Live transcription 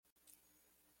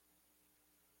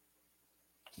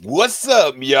What's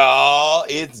up, y'all?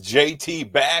 It's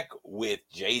JT back with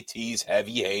JT's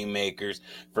Heavy Haymakers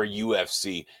for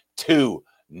UFC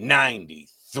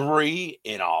 293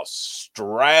 in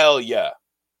Australia.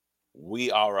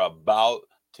 We are about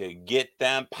to get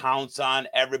them, pounce on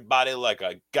everybody like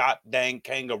a goddamn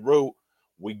kangaroo.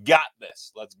 We got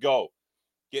this. Let's go.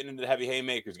 Getting into the Heavy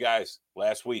Haymakers, guys.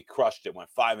 Last week crushed it. Went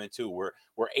 5-2. We're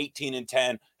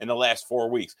 18-10 in the last 4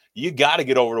 weeks. You got to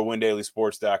get over to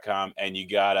WinDailySports.com and you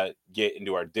got to get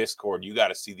into our Discord. You got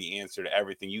to see the answer to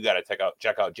everything. You got to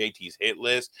check out JT's hit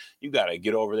list. You got to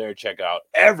get over there and check out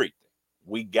everything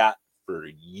we got for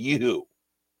you.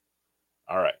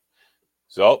 All right.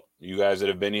 So you guys that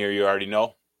have been here, you already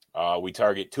know. We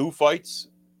target 2 fights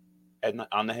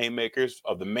on the Haymakers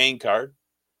of the main card.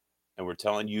 And we're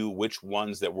telling you which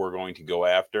ones that we're going to go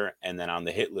after. And then on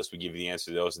the hit list, we give you the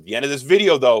answer to those. At the end of this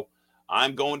video, though,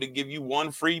 I'm going to give you one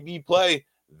freebie play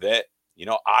that,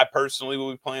 I personally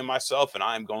will be playing myself, and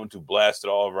I'm going to blast it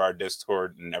all over our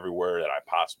Discord and everywhere that I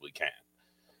possibly can.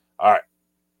 All right.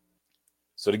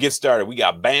 So to get started, we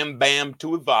got Bam Bam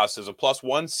Tuivasa as a plus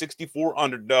 164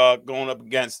 underdog going up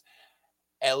against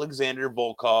Alexander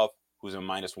Volkov, who's a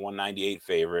minus 198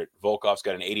 favorite. Volkov's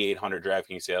got an 8,800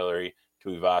 DraftKings salary.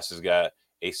 Tuivasa's got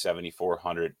a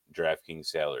 7,400 DraftKings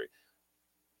salary.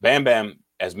 Bam Bam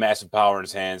has massive power in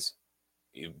his hands,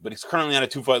 but he's currently on a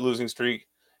 2-fight losing streak.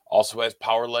 Also has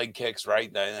power leg kicks,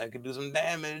 right? That could do some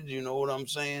damage. You know what I'm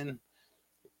saying?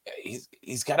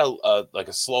 He's got a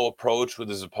slow approach with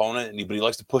his opponent, but he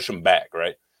likes to push him back,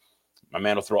 right? My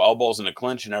man will throw elbows in the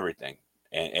clinch and everything.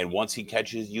 And once he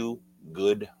catches you,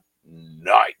 good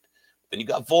night. Then you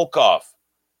got Volkov.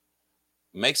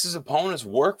 Makes his opponents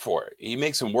work for it. He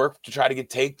makes them work to try to get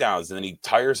takedowns, and then he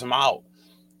tires them out.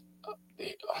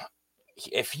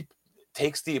 If he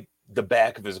takes the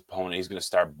back of his opponent, he's going to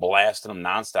start blasting him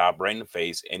nonstop right in the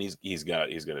face, and he's gonna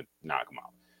knock him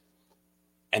out.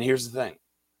 And here's the thing: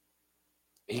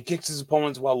 he kicks his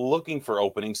opponents while looking for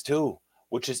openings too,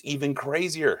 which is even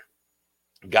crazier.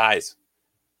 Guys,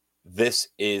 this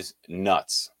is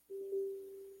nuts.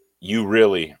 You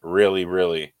really, really,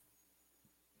 really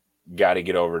got to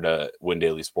get over to Win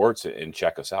Daily Sports and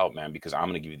check us out, man, because I'm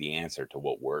going to give you the answer to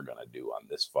what we're going to do on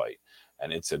this fight.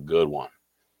 And it's a good one.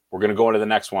 We're going to go into the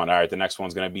next one. All right, the next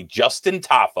one's going to be Justin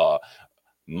Tafa,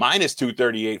 minus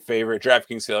 238 favorite,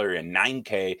 DraftKings salary at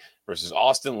 9K versus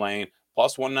Austin Lane,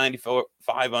 plus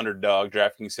 195 underdog,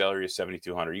 DraftKings salary is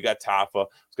 7,200. You got Tafa,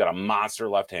 who's got a monster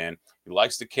left hand. He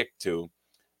likes to kick too.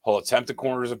 He'll attempt to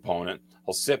corner his opponent.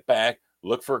 He'll sit back,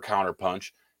 look for a counter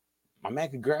punch. My man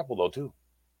can grapple, though, too.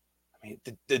 I mean,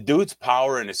 the dude's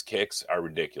power and his kicks are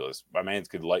ridiculous. My man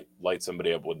could light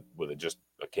somebody up with just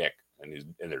a kick, and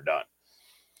they're done.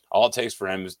 All it takes for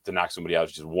him is to knock somebody out,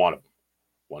 just one of them.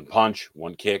 One punch,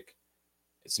 one kick.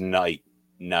 It's night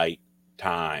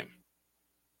time.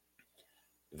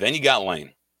 Then you got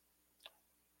Lane,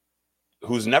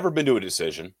 who's never been to a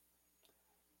decision.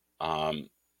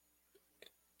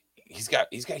 He's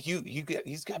got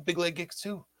big leg kicks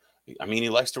too. I mean, he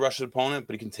likes to rush his opponent,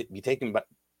 but he can be taken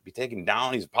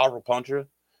down. He's a powerful puncher.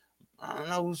 I don't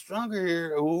know who's stronger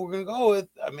here, who we're going to go with.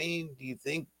 I mean, do you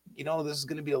think, this is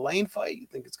going to be a Lane fight? You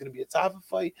think it's going to be a Tafa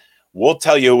fight? We'll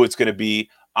tell you who it's going to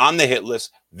be on the hit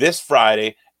list this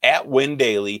Friday at Win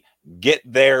Daily. Get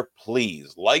there,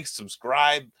 please. Like,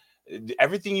 subscribe,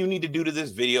 everything you need to do to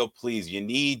this video, please. You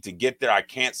need to get there. I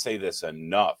can't say this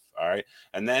enough, all right?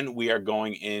 And then we are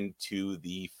going into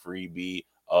the freebie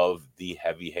of the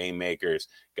Heavy Haymakers.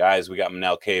 Guys, we got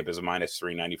Manel Cape as a minus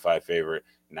 395 favorite,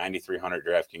 9,300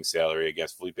 DraftKings salary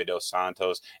against Felipe Dos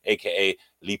Santos, a.k.a.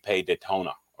 Lipe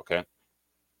Daytona, okay?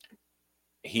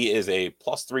 He is a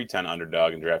plus 310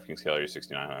 underdog in DraftKings salary,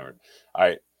 6,900. All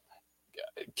right.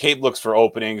 Cape looks for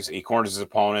openings. He corners his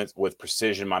opponent with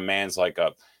precision. My man's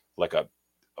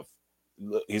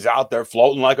he's out there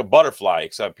floating like a butterfly,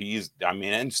 except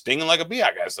and stinging like a bee,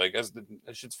 I guess. That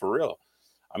shit's for real.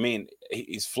 I mean,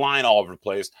 he's flying all over the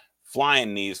place,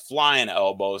 flying knees, flying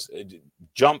elbows,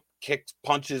 jump, kicks,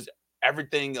 punches,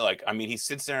 everything. He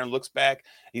sits there and looks back.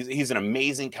 He's an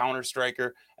amazing counter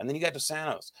striker. And then you got Dos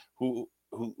Santos, who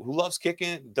loves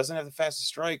kicking, doesn't have the fastest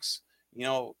strikes.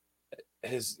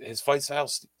 His fight style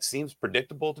seems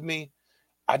predictable to me.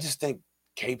 I just think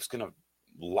Cape's gonna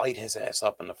light his ass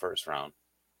up in the first round,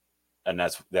 and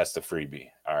that's the freebie.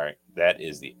 All right, that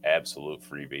is the absolute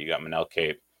freebie. You got Manel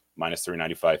Cape, minus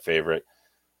 395 favorite.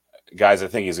 Guys, I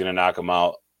think he's gonna knock him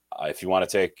out. If you want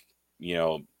to take,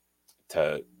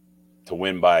 to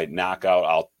win by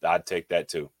knockout, I'd take that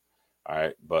too. All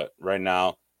right, but right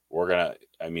now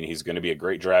he's gonna be a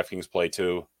great DraftKings play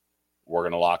too. We're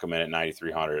gonna lock him in at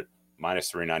 9,300. Minus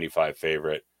 395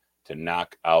 favorite. to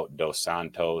knock out Dos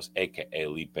Santos, a.k.a.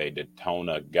 Lipe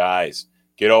Daytona. Guys,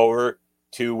 get over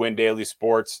to Win Daily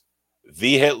Sports.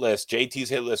 The hit list, JT's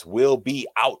hit list, will be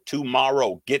out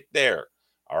tomorrow. Get there.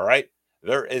 All right?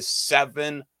 There is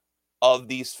 7 of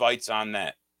these fights on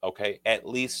that. Okay? At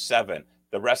least 7.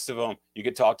 The rest of them, you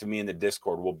can talk to me in the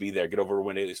Discord. We'll be there. Get over to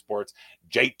Win Daily Sports.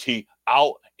 JT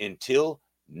out until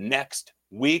next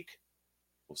week.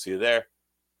 We'll see you there.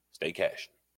 Stay cash.